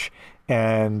lineage,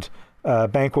 and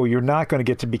Banquo, you're not going to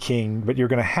get to be king, but you're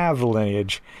going to have the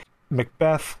lineage.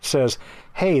 Macbeth says,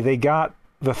 hey, they got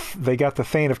the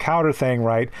Thane of Cawdor thing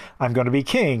right. I'm going to be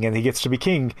king, and he gets to be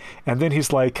king. And then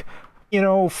he's like,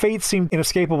 fate seemed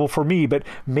inescapable for me, but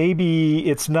maybe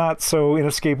it's not so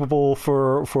inescapable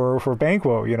for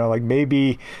Banquo.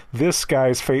 Maybe this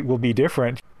guy's fate will be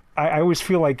different. I always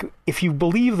feel like if you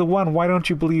believe the one, why don't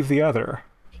you believe the other?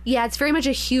 Yeah, it's very much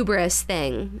a hubris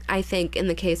thing, I think, in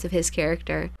the case of his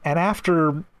character. And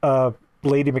after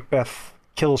Lady Macbeth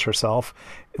kills herself,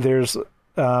 there's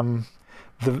the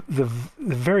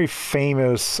very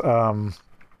famous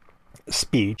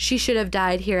speech. She should have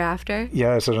died hereafter.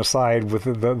 Yeah, as an aside, with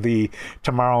the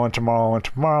tomorrow and tomorrow and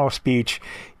tomorrow speech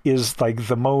is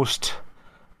the most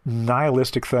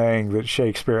nihilistic thing that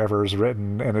Shakespeare ever has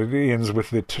written, and it ends with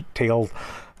the tale,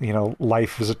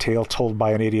 life is a tale told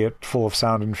by an idiot, full of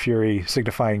sound and fury,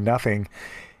 signifying nothing.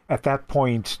 At that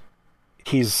point,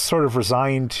 he's sort of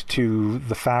resigned to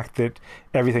the fact that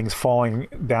everything's falling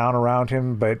down around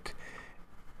him, but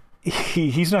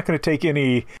he's not going to take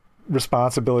any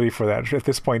responsibility for that. At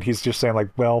this point, he's just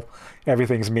saying well,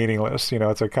 everything's meaningless.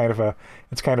 It's kind of a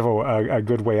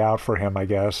good way out for him, I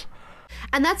guess.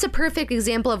 And that's a perfect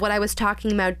example of what I was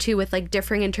talking about too, with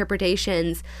differing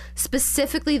interpretations,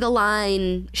 specifically the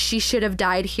line, she should have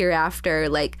died hereafter.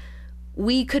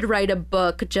 We could write a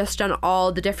book just on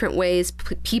all the different ways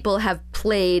people have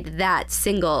played that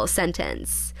single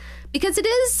sentence, because it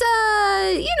is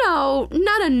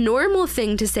not a normal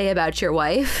thing to say about your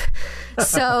wife.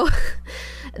 So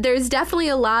there's definitely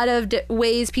a lot of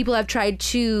ways people have tried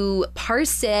to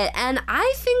parse it, and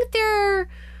I think their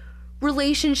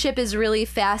relationship is really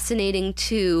fascinating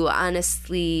too,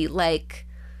 honestly.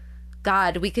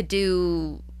 God, we could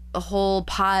do a whole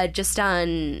pod just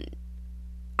on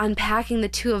unpacking the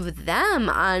two of them,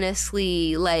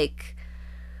 honestly. Like,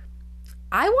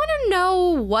 I want to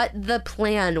know what the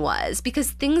plan was,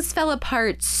 because things fell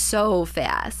apart so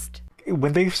fast.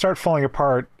 When they start falling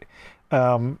apart,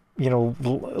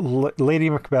 Lady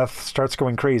Macbeth starts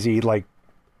going crazy, like,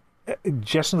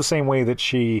 just in the same way that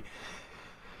she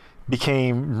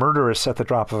became murderous at the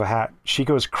drop of a hat. She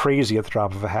goes crazy at the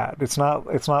drop of a hat. It's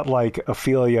not like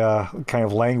Ophelia kind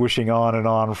of languishing on and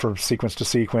on from sequence to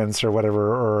sequence or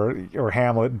whatever, or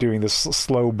Hamlet doing this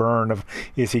slow burn of,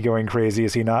 is he going crazy,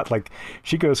 is he not? Like,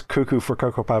 she goes cuckoo for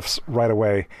Cocoa Puffs right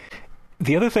away.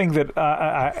 The other thing that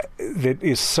that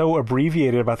is so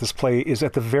abbreviated about this play is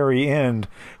at the very end,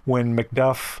 when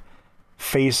Macduff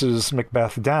faces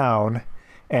Macbeth down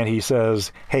and he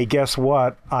says, hey, guess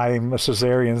what? I'm a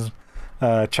cesarean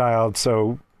child,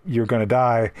 so you're going to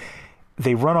die.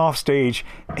 They run off stage.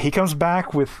 He comes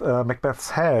back with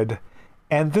Macbeth's head,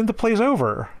 and then the play's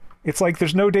over. It's like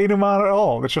there's no denouement at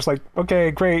all. It's just like,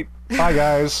 okay, great. Bye,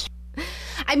 guys.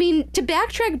 I mean, to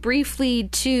backtrack briefly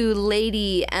to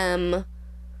Lady M,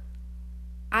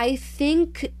 I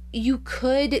think you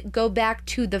could go back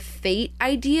to the fate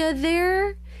idea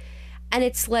there, and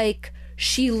it's like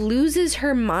she loses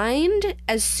her mind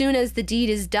as soon as the deed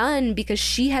is done because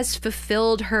she has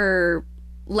fulfilled her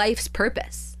life's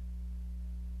purpose.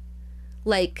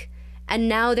 Like, and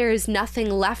now there is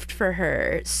nothing left for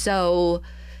her. So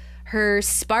her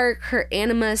spark, her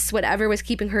animus, whatever was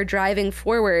keeping her driving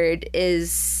forward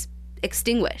is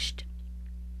extinguished.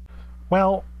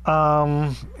 Well,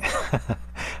 I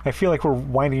feel like we're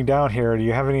winding down here. Do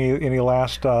you have any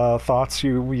last thoughts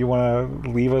you want to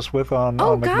leave us with on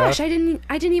Macbeth? Gosh, I didn't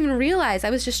even realize. I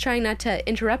was just trying not to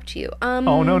interrupt you.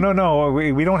 Oh, no.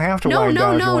 We don't have to wind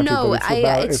down. No.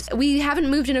 We haven't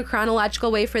moved in a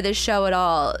chronological way for this show at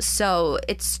all. So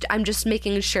I'm just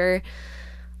making sure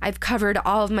I've covered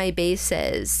all of my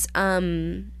bases. Yeah,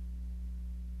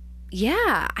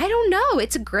 I don't know.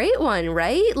 It's a great one,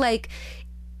 right? Like,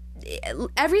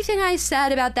 everything I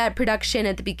said about that production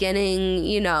at the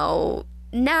beginning, now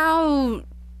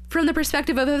from the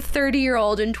perspective of a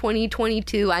 30-year-old in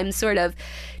 2022, I'm sort of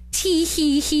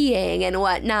tee-hee-heeing and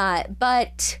whatnot.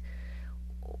 But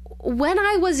when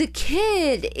I was a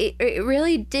kid, it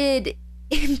really did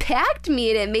impact me,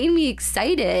 and it made me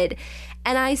excited.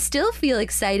 And I still feel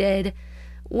excited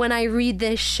when I read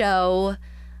this show.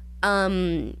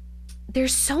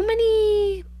 There's so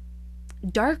many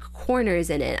dark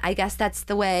corners in it. I guess that's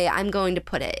the way I'm going to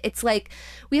put it. It's like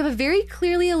we have a very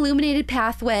clearly illuminated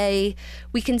pathway.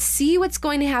 We can see what's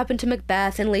going to happen to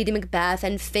Macbeth and Lady Macbeth,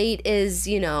 and fate is,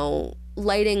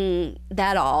 lighting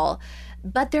that all.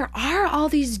 But there are all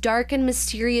these dark and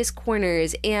mysterious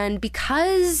corners, and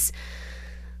because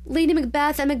Lady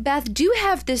Macbeth and Macbeth do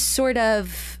have this sort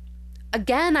of,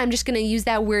 again, I'm just going to use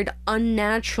that word,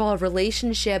 unnatural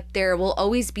relationship, there will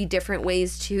always be different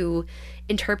ways to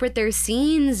interpret their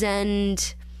scenes,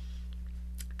 and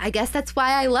I guess that's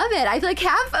why I love it. I feel like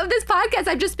half of this podcast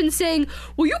I've just been saying,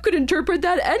 well, you could interpret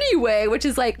that anyway, which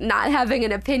is like not having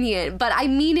an opinion, but I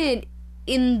mean it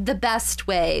in the best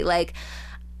way. Like,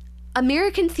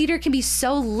 American theater can be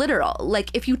so literal.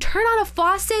 Like, if you turn on a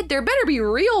faucet, there better be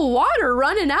real water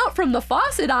running out from the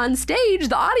faucet on stage.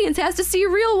 The audience has to see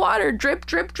real water drip,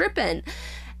 drip, dripping.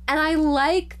 And I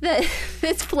like that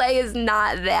this play is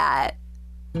not that.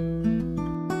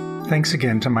 Thanks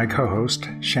again to my co-host,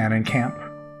 Shannon Camp.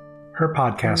 Her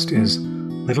podcast is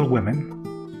Little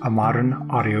Women, a modern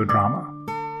audio drama.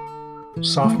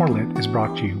 Sophomore Lit is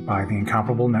brought to you by the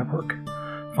Incomparable Network.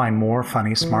 Find more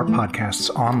funny, smart podcasts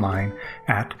online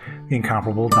at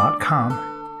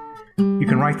theincomparable.com. You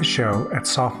can write the show at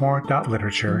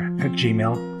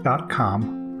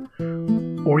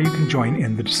sophomore.literature@gmail.com, or you can join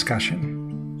in the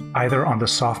discussion, either on the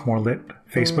Sophomore Lit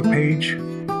Facebook page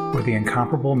or the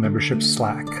Incomparable membership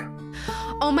Slack.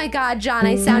 Oh my God, John,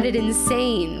 I sounded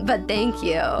insane, but thank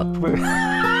you.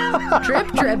 Drip,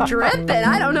 drip, drippin'.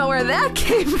 I don't know where that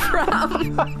came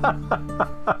from.